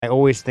I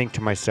always think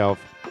to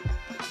myself,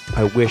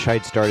 I wish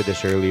I'd started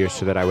this earlier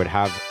so that I would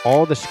have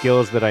all the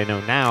skills that I know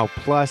now,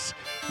 plus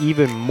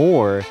even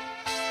more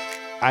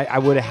I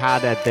would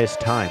have had at this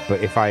time,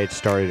 but if I had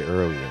started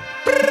earlier.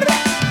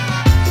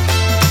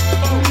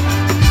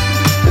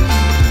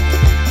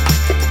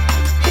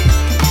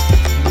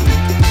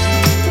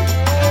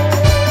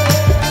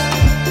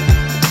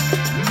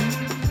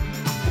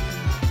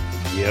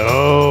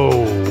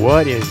 Yo,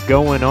 what is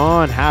going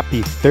on?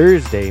 Happy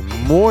Thursday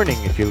morning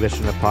if you're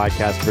listening to the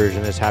podcast version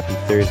of this. Happy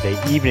Thursday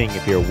evening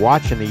if you're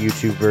watching the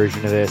YouTube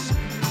version of this.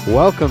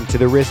 Welcome to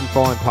the Risen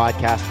Fallen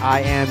podcast.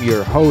 I am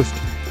your host,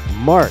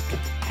 Mark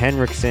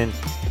Henriksen,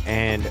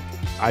 and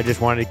I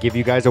just wanted to give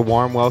you guys a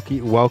warm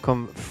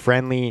welcome,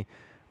 friendly,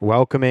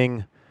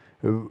 welcoming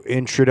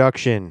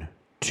introduction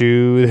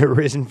to the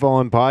Risen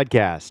Fallen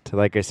podcast.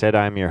 Like I said,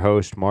 I'm your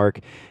host, Mark.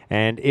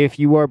 And if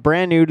you are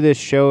brand new to this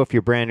show, if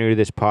you're brand new to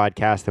this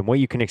podcast, then what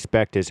you can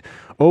expect is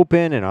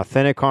open and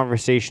authentic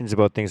conversations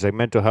about things like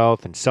mental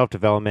health and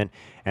self-development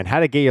and how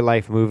to get your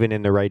life moving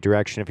in the right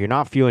direction. If you're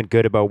not feeling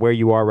good about where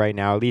you are right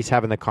now, at least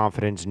having the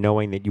confidence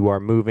knowing that you are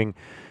moving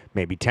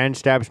maybe 10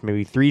 steps,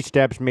 maybe 3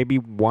 steps, maybe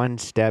 1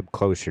 step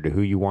closer to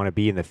who you want to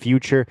be in the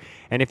future.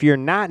 And if you're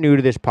not new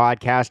to this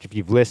podcast, if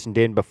you've listened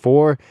in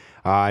before,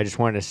 I just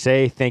wanted to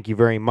say thank you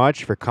very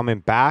much for coming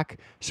back,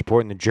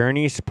 supporting the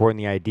journey, supporting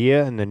the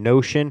idea and the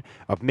notion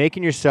of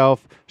making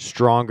yourself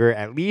stronger,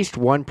 at least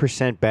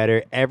 1%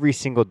 better every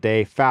single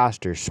day,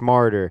 faster,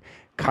 smarter,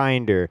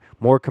 kinder,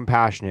 more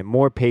compassionate,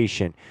 more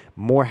patient,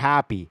 more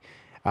happy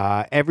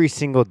every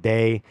single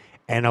day.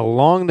 And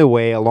along the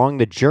way, along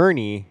the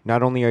journey,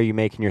 not only are you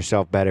making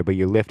yourself better, but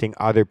you're lifting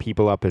other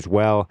people up as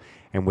well.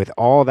 And with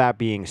all that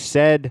being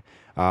said,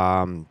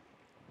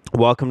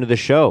 welcome to the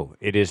show.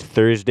 It is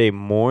Thursday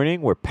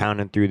morning. We're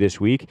pounding through this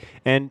week.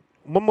 And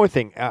one more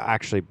thing,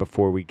 actually,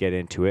 before we get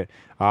into it.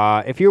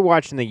 If you're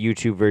watching the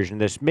YouTube version of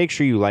this, make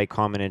sure you like,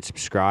 comment, and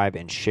subscribe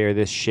and share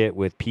this shit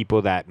with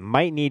people that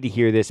might need to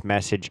hear this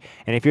message.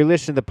 And if you're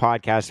listening to the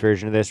podcast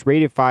version of this,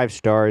 rate it 5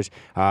 stars.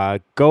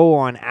 Go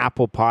on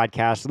Apple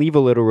Podcasts, leave a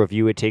little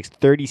review. It takes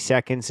 30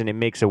 seconds, and it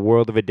makes a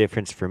world of a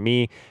difference for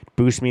me. It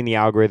boosts me in the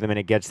algorithm, and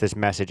it gets this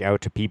message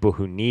out to people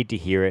who need to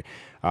hear it.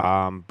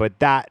 But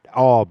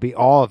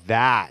all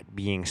that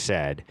being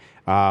said,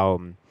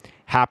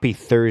 happy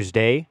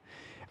Thursday.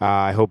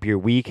 I hope your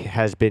week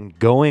has been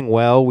going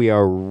well. We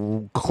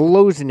are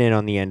closing in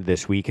on the end of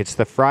this week. It's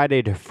the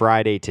Friday to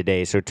Friday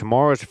today. So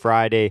tomorrow's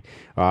Friday.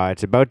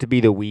 It's about to be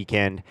the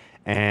weekend.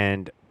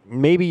 And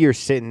maybe you're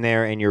sitting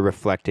there and you're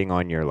reflecting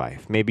on your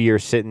life. Maybe you're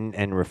sitting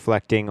and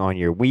reflecting on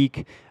your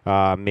week,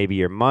 maybe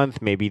your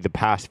month, maybe the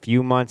past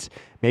few months,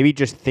 maybe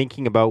just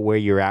thinking about where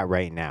you're at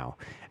right now.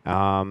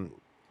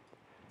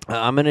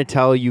 I'm going to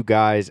tell you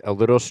guys a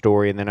little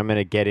story, and then I'm going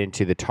to get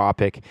into the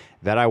topic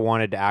that I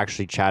wanted to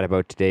actually chat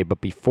about today. But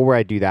before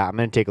I do that, I'm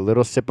going to take a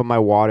little sip of my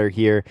water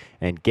here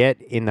and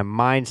get in the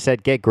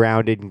mindset, get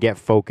grounded, and get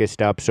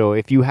focused up. So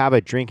if you have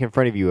a drink in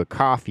front of you, a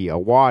coffee, a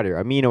water,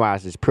 amino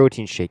acids,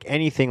 protein shake,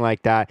 anything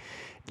like that,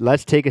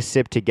 let's take a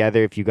sip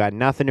together. If you got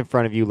nothing in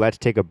front of you, let's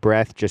take a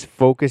breath. Just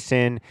focus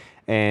in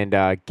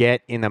and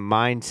get in the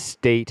mind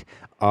state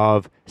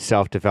of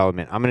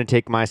self-development. I'm going to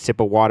take my sip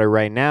of water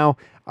right now.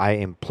 I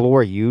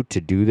implore you to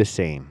do the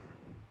same.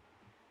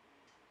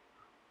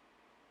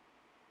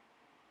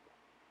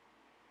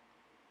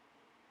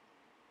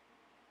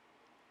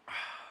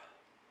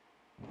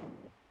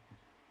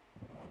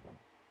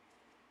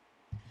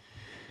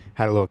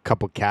 Had a little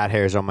couple cat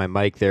hairs on my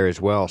mic there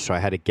as well, so I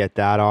had to get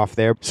that off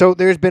there. So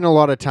there's been a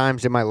lot of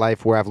times in my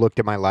life where I've looked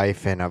at my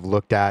life and I've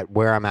looked at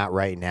where I'm at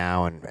right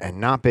now and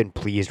not been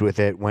pleased with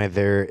it,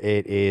 whether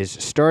it is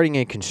starting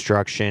in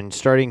construction,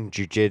 starting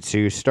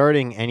jiu-jitsu,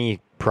 starting any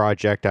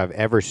project I've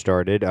ever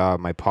started,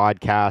 my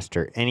podcast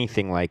or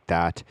anything like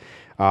that.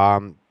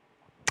 I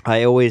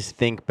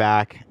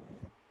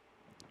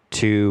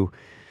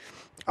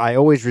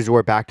always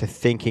resort back to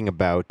thinking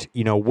about,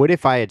 what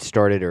if I had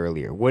started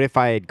earlier? What if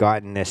I had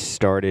gotten this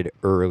started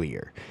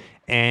earlier?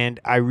 And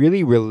I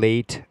really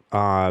relate,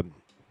 the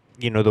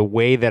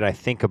way that I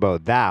think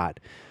about that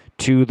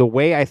to the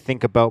way I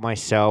think about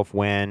myself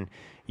when,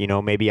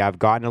 maybe I've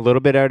gotten a little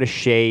bit out of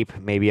shape.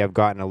 Maybe I've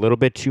gotten a little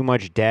bit too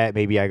much debt.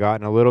 Maybe I've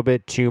gotten a little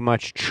bit too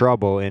much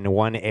trouble in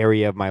one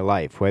area of my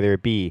life, whether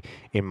it be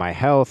in my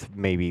health,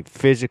 maybe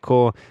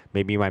physical,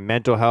 maybe my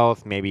mental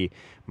health, maybe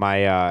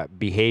my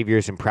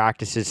behaviors and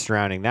practices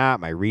surrounding that,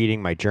 my reading,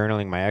 my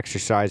journaling, my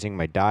exercising,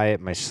 my diet,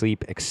 my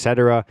sleep,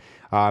 etc.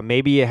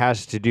 Maybe it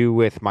has to do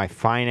with my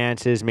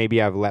finances.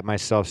 Maybe I've let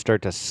myself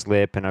start to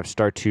slip and I've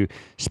started to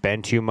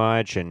spend too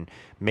much and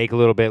make a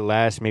little bit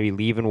less, maybe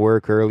leaving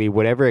work early,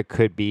 whatever it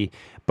could be.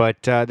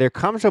 But there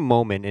comes a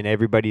moment in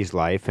everybody's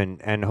life,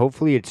 and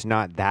hopefully it's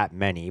not that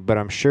many, but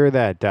I'm sure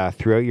that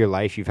throughout your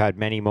life you've had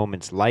many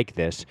moments like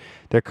this.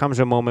 There comes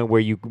a moment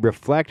where you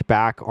reflect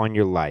back on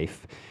your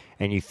life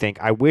and you think,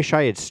 I wish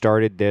I had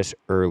started this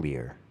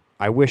earlier.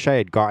 I wish I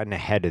had gotten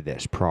ahead of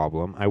this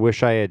problem. I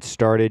wish I had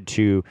started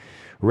to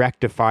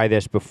rectify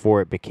this before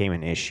it became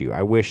an issue.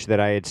 I wish that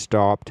I had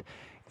stopped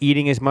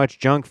eating as much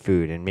junk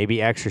food and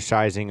maybe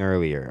exercising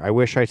earlier. I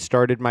wish I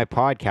started my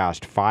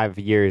podcast 5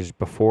 years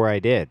before I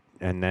did,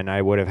 and then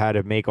I would have had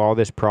to make all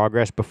this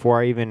progress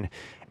before I even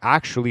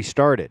actually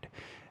started.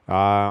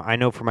 I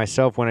know for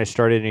myself, when I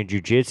started in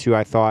jiu-jitsu,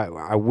 I thought,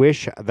 I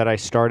wish that I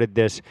started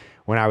this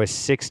when I was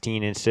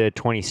 16 instead of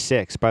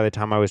 26. By the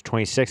time I was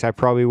 26, I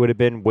probably would have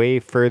been way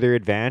further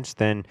advanced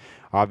than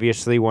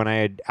obviously when I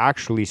had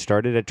actually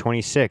started at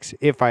 26,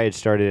 if I had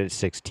started at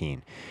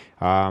 16.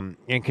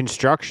 In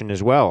construction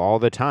as well, all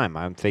the time.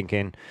 I'm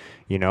thinking,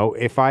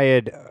 if I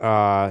had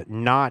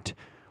not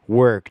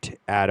worked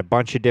at a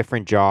bunch of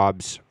different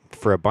jobs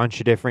for a bunch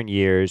of different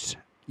years,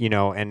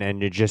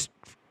 and just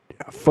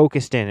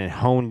focused in and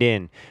honed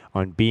in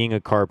on being a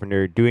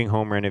carpenter, doing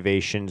home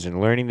renovations and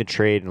learning the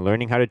trade and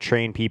learning how to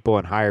train people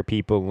and hire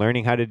people,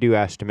 learning how to do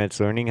estimates,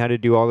 learning how to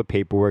do all the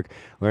paperwork,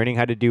 learning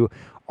how to do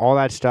all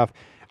that stuff.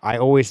 I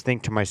always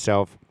think to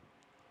myself,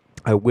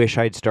 I wish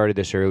I'd started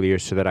this earlier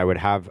so that I would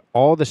have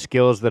all the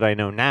skills that I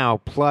know now,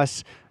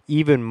 plus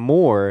even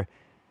more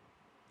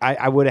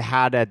I would have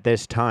had at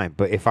this time,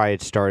 but if I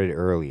had started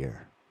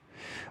earlier.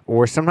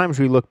 Or sometimes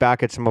we look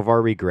back at some of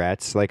our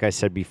regrets, like I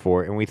said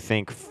before, and we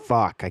think,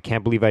 fuck, I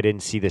can't believe I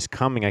didn't see this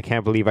coming. I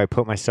can't believe I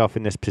put myself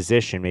in this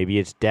position. Maybe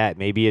it's debt.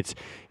 Maybe it's,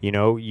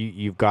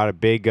 you've got a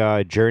big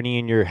journey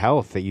in your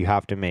health that you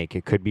have to make.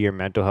 It could be your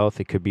mental health.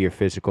 It could be your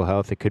physical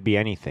health. It could be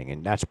anything.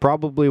 And that's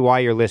probably why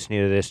you're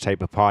listening to this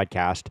type of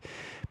podcast,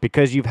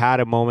 because you've had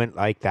a moment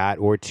like that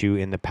or two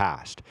in the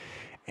past.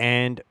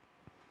 And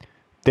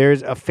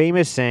there's a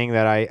famous saying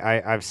that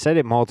I've said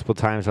it multiple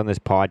times on this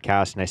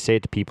podcast, and I say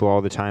it to people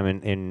all the time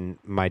in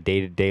my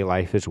day-to-day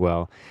life as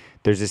well.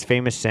 There's this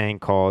famous saying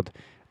called,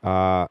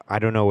 I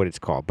don't know what it's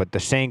called, but the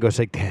saying goes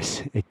like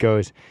this. It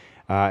goes,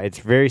 it's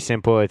very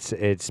simple.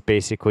 It's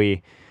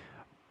basically,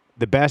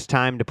 the best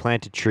time to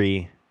plant a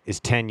tree is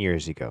 10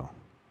 years ago.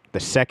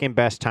 The second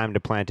best time to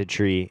plant a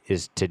tree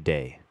is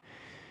today.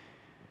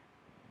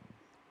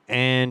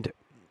 And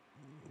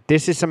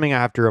this is something I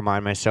have to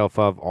remind myself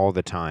of all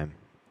the time.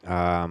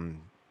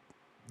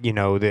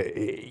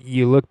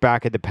 You look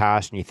back at the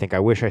past and you think, I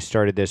wish I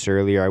started this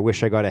earlier. I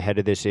wish I got ahead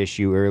of this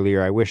issue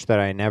earlier. I wish that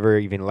I never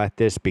even let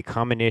this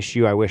become an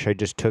issue. I wish I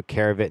just took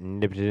care of it and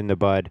nipped it in the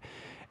bud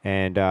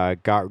and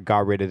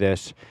got rid of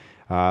this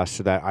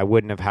so that I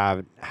wouldn't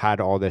have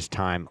had all this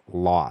time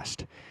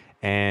lost.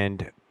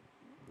 And,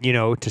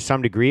 to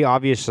some degree,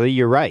 obviously,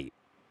 you're right.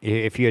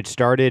 If you had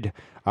started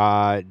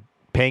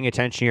paying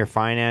attention to your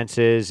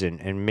finances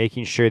and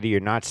making sure that you're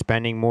not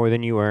spending more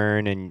than you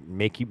earn and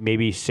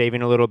maybe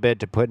saving a little bit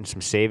to put in some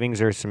savings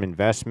or some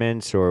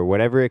investments or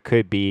whatever it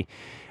could be,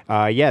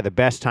 the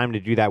best time to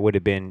do that would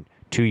have been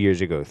 2 years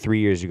ago, 3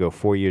 years ago,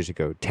 4 years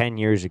ago, 10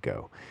 years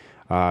ago,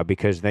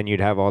 because then you'd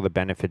have all the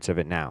benefits of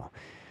it now.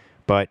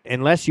 But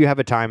unless you have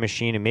a time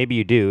machine, and maybe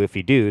you do, if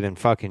you do, then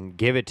fucking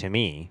give it to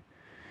me.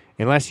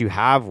 Unless you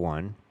have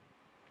one,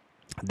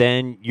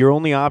 then your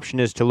only option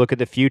is to look at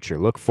the future,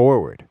 look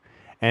forward,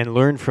 and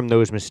learn from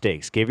those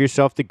mistakes. Give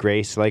yourself the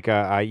grace. Like,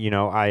 I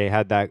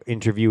had that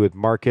interview with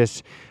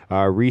Marcus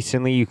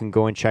recently. You can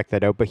go and check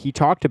that out. But he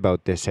talked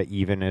about this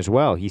even as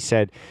well. He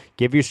said,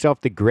 give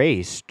yourself the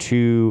grace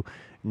to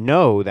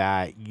know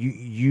that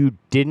you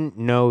didn't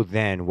know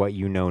then what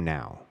you know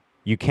now.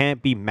 You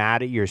can't be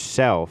mad at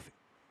yourself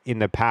in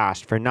the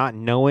past for not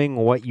knowing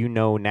what you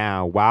know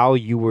now while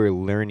you were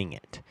learning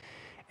it.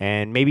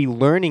 And maybe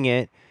learning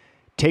it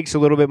takes a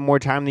little bit more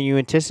time than you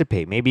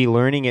anticipate. Maybe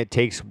learning it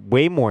takes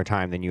way more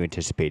time than you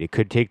anticipate. It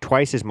could take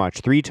twice as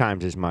much, 3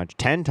 times as much,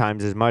 10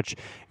 times as much,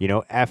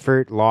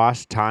 effort,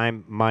 lost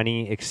time,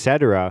 money,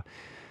 etc.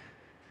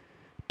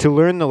 to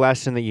learn the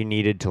lesson that you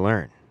needed to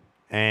learn.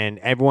 And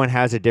everyone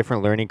has a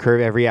different learning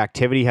curve. Every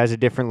activity has a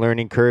different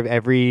learning curve.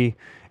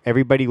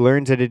 Everybody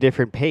learns at a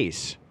different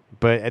pace.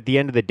 But at the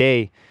end of the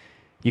day,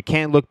 you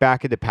can't look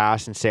back at the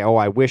past and say, oh,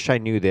 I wish I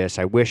knew this.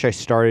 I wish I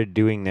started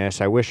doing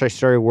this. I wish I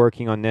started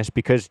working on this,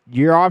 because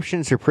your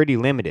options are pretty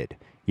limited.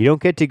 You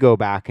don't get to go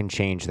back and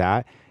change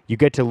that. You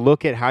get to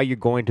look at how you're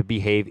going to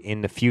behave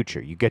in the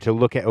future. You get to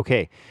look at,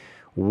 okay,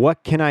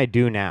 what can I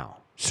do now?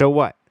 So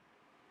what?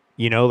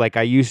 Like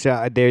I used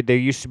to, there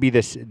used to be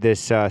this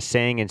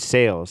saying in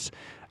sales.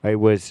 It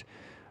was,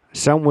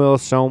 some will,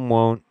 some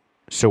won't.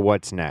 So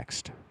what's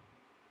next?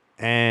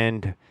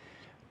 And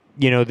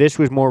this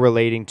was more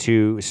relating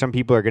to some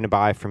people are going to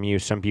buy from you,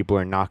 some people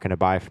are not going to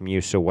buy from you,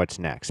 so what's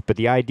next? But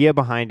the idea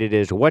behind it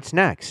is, what's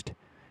next?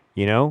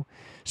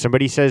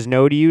 Somebody says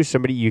no to you,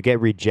 you get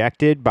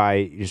rejected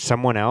by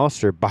someone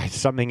else or by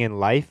something in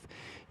life.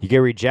 You get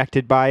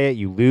rejected by it,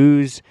 you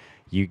lose,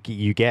 you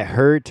get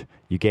hurt,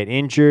 you get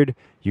injured,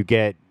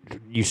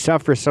 you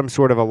suffer some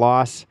sort of a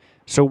loss.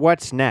 So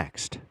what's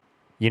next?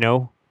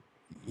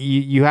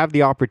 You have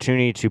the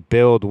opportunity to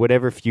build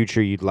whatever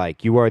future you'd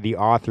like. You are the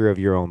author of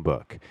your own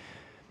book.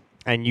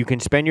 And you can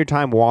spend your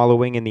time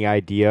wallowing in the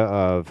idea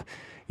of,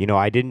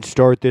 I didn't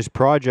start this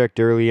project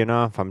early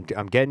enough. I'm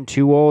getting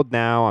too old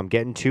now. I'm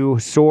getting too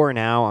sore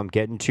now. I'm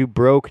getting too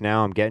broke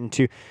now. I'm getting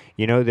too,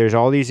 there's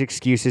all these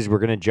excuses we're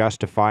going to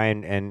justify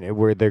and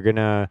where they're going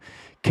to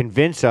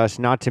convince us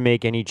not to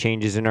make any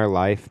changes in our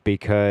life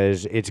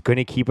because it's going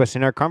to keep us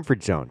in our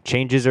comfort zone.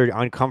 Changes are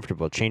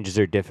uncomfortable. Changes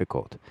are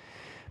difficult.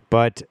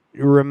 But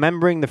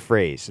remembering the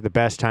phrase, the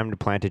best time to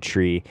plant a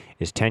tree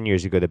is 10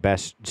 years ago.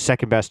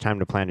 Second best time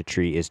to plant a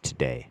tree is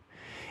today.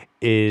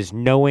 Is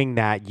knowing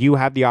that you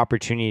have the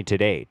opportunity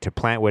today to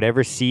plant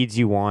whatever seeds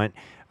you want,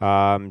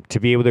 to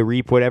be able to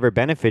reap whatever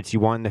benefits you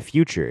want in the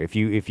future. If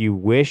you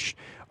wish,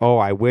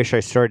 I wish I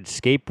started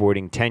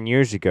skateboarding 10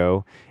 years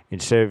ago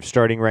instead of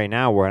starting right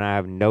now where I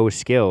have no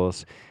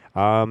skills.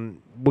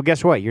 Well,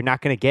 guess what? You're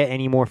not going to get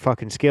any more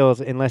fucking skills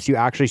unless you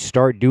actually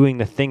start doing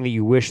the thing that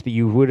you wish that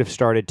you would have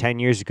started 10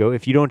 years ago.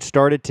 If you don't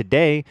start it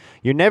today,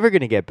 you're never going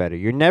to get better.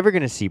 You're never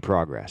going to see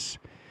progress.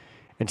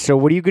 And so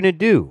what are you going to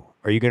do?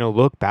 Are you going to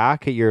look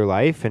back at your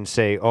life and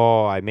say,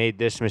 I made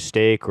this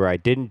mistake or I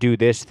didn't do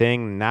this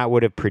thing and that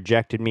would have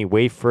projected me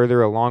way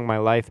further along my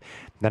life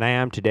than I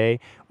am today?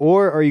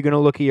 Or are you going to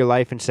look at your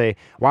life and say,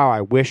 wow,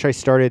 I wish I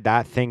started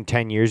that thing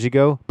 10 years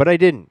ago, but I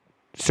didn't.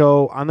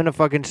 So I'm going to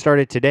fucking start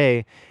it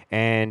today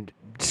and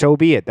so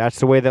be it. That's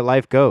the way that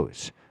life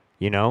goes.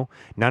 None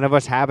of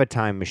us have a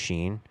time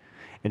machine.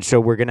 And so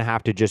we're going to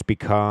have to just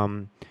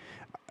become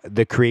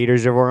the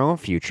creators of our own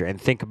future and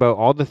think about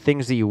all the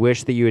things that you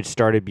wish that you had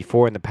started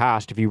before in the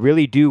past. If you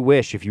really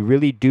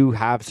do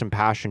have some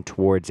passion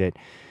towards it,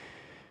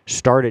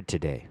 start it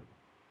today.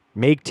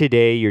 Make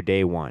today your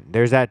day one.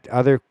 There's that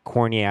other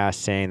corny ass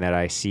saying that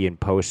I see in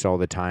posts all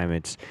the time.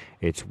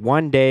 It's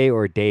one day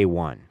or day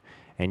one.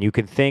 And you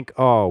can think,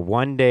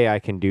 one day I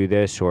can do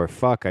this, or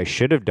fuck, I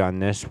should have done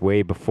this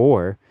way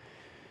before.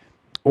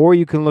 Or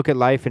you can look at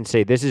life and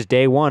say, this is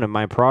day one of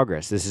my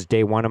progress. This is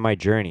day one of my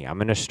journey. I'm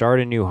going to start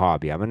a new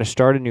hobby. I'm going to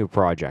start a new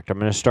project. I'm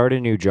going to start a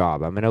new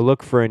job. I'm going to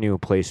look for a new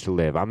place to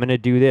live. I'm going to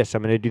do this.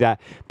 I'm going to do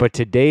that. But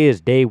today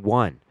is day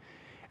one.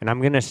 And I'm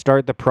going to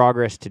start the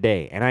progress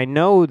today. And I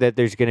know that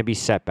there's going to be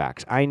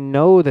setbacks. I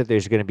know that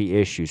there's going to be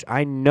issues.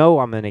 I know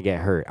I'm going to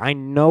get hurt. I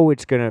know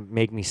it's going to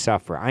make me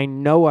suffer. I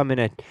know I'm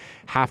going to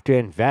have to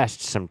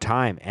invest some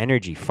time,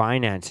 energy,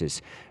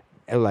 finances,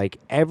 like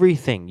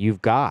everything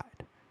you've got.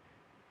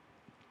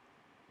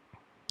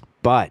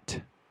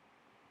 But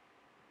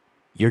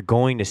you're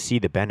going to see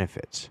the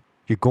benefits.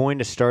 You're going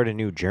to start a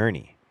new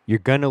journey. You're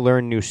going to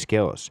learn new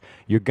skills.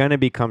 You're going to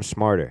become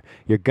smarter.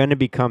 You're going to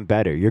become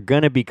better. You're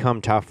going to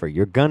become tougher.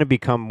 You're going to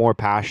become more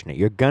passionate.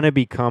 You're going to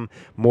become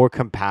more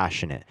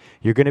compassionate.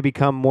 You're going to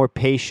become more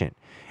patient.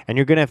 And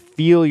you're going to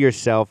feel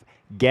yourself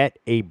get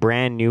a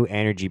brand new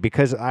energy.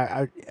 Because,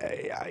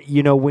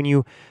 when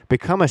you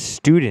become a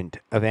student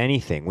of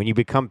anything, when you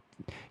become,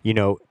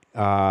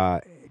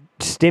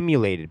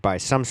 stimulated by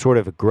some sort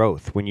of a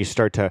growth, when you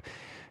start to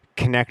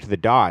connect the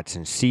dots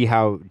and see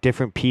how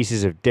different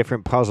pieces of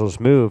different puzzles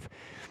move,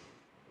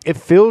 it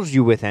fills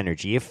you with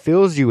energy. It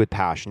fills you with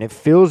passion. It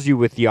fills you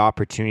with the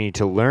opportunity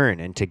to learn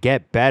and to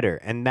get better.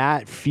 And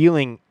that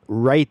feeling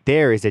right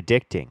there is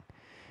addicting.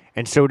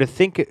 And so to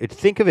think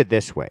of it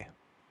this way,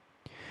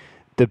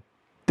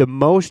 the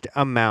most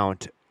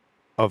amount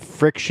of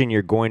friction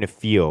you're going to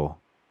feel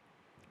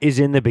is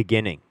in the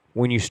beginning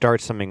when you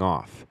start something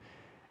off.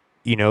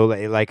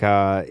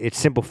 It's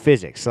simple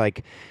physics,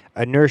 like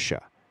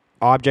inertia.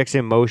 Objects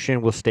in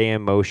motion will stay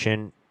in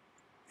motion,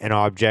 and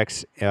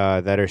objects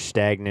that are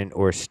stagnant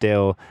or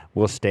still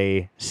will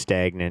stay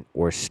stagnant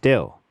or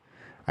still.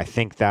 I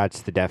think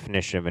that's the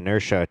definition of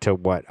inertia to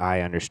what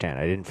I understand.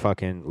 I didn't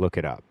fucking look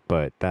it up,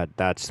 but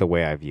that's the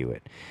way I view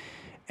it.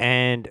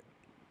 And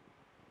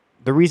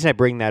the reason I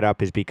bring that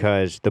up is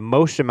because the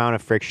most amount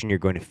of friction you're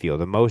going to feel,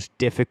 the most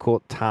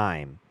difficult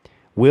time,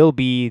 will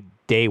be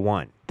day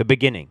one, the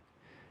beginning.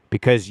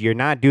 Because you're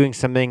not doing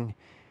something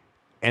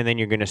and then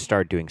you're going to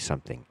start doing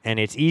something. And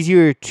it's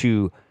easier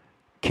to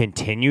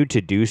continue to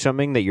do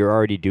something that you're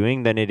already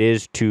doing than it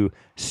is to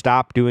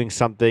stop doing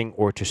something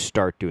or to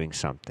start doing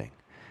something.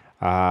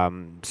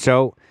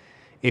 So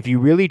if you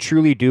really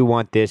truly do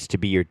want this to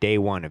be your day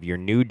one of your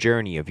new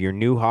journey, of your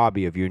new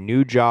hobby, of your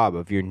new job,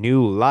 of your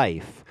new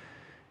life,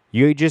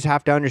 you just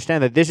have to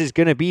understand that this is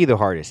going to be the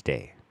hardest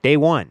day. Day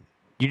one.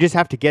 You just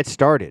have to get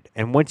started.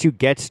 And once you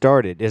get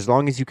started, as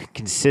long as you can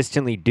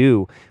consistently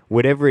do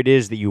whatever it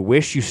is that you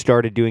wish you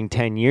started doing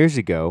 10 years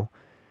ago,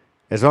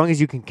 as long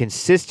as you can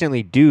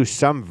consistently do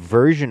some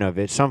version of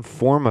it, some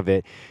form of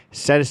it,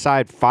 set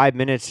aside 5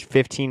 minutes,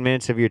 15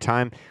 minutes of your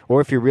time,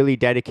 or if you're really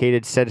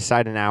dedicated, set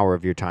aside an hour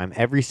of your time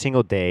every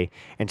single day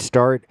and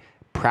start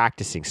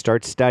practicing,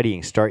 start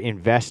studying, start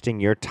investing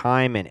your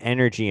time and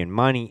energy and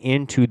money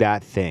into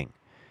that thing.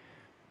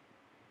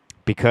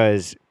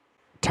 Because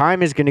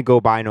time is going to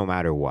go by no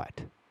matter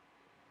what.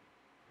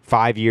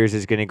 5 years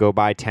is going to go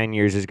by, 10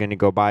 years is going to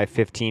go by,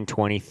 15,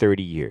 20,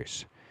 30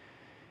 years.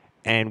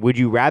 And would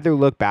you rather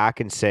look back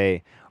and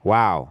say,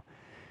 wow,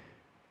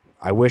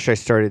 I wish I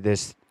started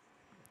this?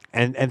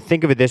 And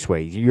think of it this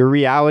way. Your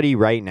reality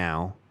right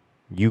now,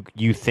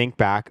 You think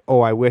back,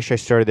 oh, I wish I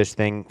started this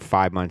thing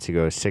 5 months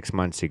ago, 6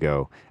 months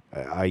ago,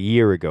 a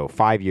year ago,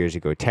 5 years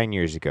ago, 10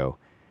 years ago.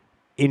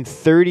 In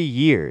 30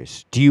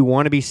 years, do you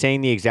want to be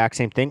saying the exact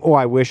same thing? Oh,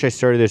 I wish I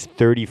started this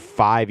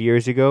 35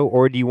 years ago.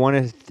 Or do you want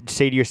to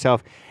say to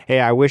yourself,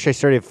 hey, I wish I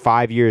started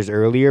 5 years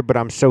earlier, but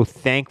I'm so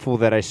thankful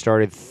that I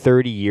started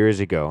 30 years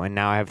ago and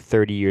now I have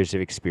 30 years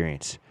of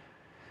experience.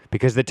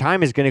 Because the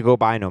time is going to go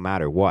by no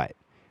matter what,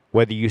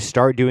 whether you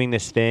start doing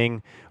this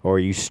thing or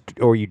you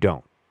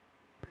don't.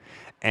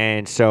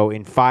 And so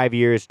in 5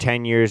 years,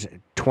 10 years,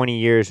 20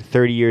 years,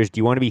 30 years, do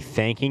you want to be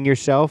thanking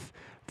yourself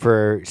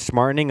for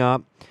smartening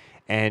up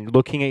and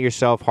looking at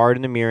yourself hard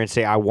in the mirror and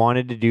say, I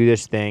wanted to do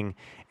this thing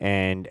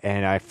and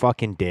I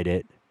fucking did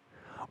it?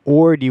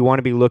 Or do you want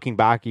to be looking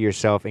back at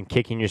yourself and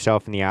kicking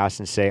yourself in the ass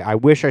and say, I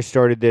wish I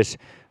started this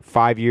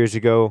 5 years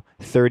ago,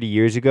 30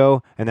 years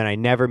ago, and then I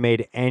never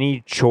made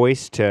any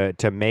choice to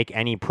make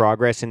any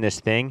progress in this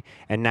thing,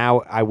 and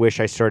now I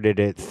wish I started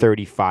it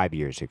 35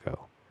 years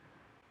ago?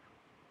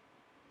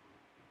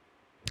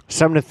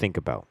 Something to think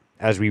about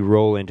as we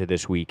roll into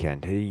this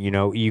weekend. You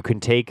know, you can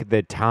take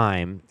the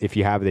time, if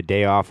you have the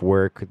day off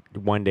work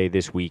one day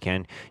this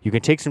weekend, you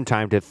can take some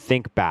time to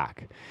think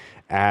back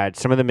at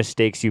some of the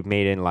mistakes you've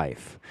made in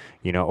life.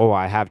 You know, oh,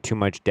 I have too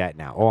much debt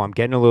now. Oh, I'm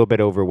getting a little bit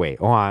overweight.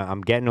 Oh,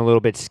 I'm getting a little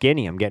bit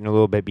skinny. I'm getting a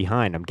little bit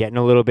behind. I'm getting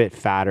a little bit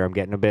fatter. I'm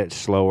getting a bit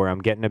slower.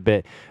 I'm getting a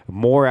bit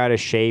more out of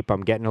shape.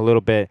 I'm getting a little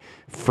bit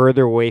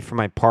further away from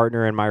my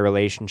partner in my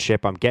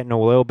relationship. I'm getting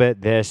a little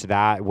bit this,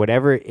 that,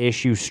 whatever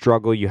issue,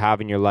 struggle you have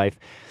in your life.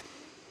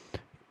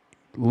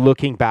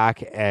 Looking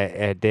back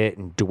at it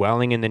and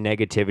dwelling in the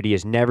negativity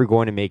is never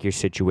going to make your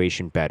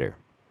situation better.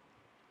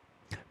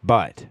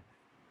 But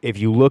if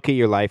you look at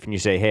your life and you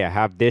say, hey, I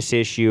have this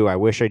issue, I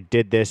wish I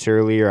did this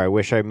earlier, I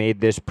wish I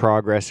made this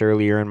progress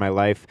earlier in my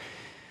life,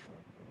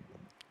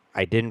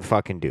 I didn't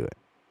fucking do it.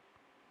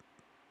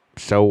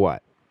 So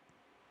what?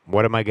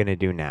 What am I going to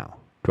do now?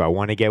 Do I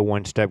want to get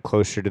one step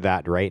closer to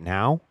that right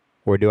now?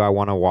 Or do I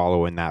want to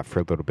wallow in that for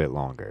a little bit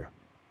longer?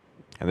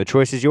 And the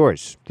choice is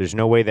yours. There's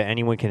no way that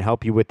anyone can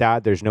help you with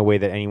that. There's no way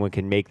that anyone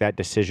can make that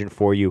decision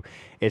for you.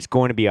 It's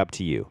going to be up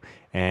to you.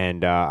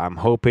 And I'm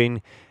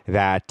hoping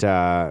that,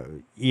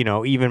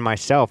 even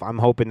myself, I'm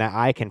hoping that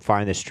I can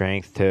find the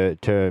strength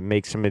to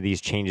make some of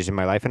these changes in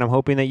my life. And I'm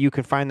hoping that you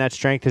can find that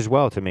strength as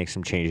well to make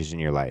some changes in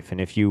your life.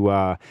 And if you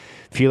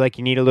feel like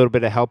you need a little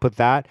bit of help with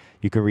that,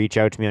 you can reach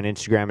out to me on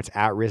Instagram. It's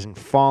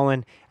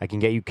 @RisenFallen. I can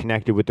get you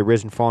connected with the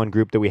Risen Fallen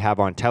group that we have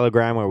on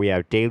Telegram, where we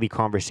have daily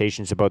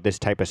conversations about this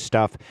type of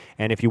stuff.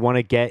 And if you want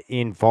to get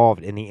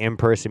involved in the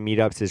in-person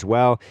meetups as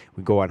well,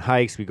 we go on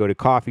hikes, we go to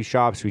coffee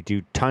shops, we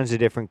do tons of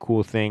different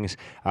cool things.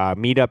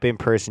 Meet up in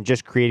person,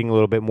 just creating a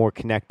little bit more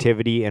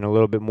connectivity and a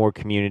little bit more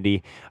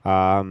community.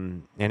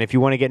 And if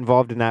you want to get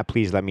involved in that,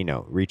 please let me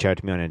know. Reach out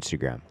to me on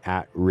Instagram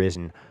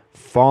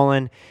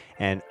 @RisenFallen.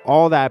 And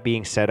all that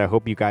being said, I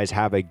hope you guys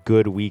have a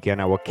good weekend.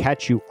 I will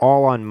catch you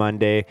all on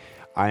Monday.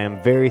 I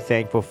am very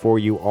thankful for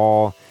you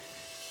all.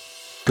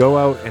 Go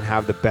out and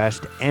have the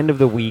best end of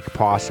the week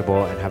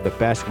possible and have the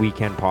best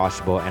weekend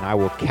possible. And I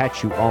will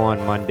catch you all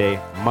on Monday.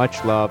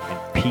 Much love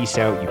and peace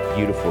out, you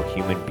beautiful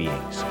human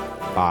beings.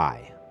 Bye.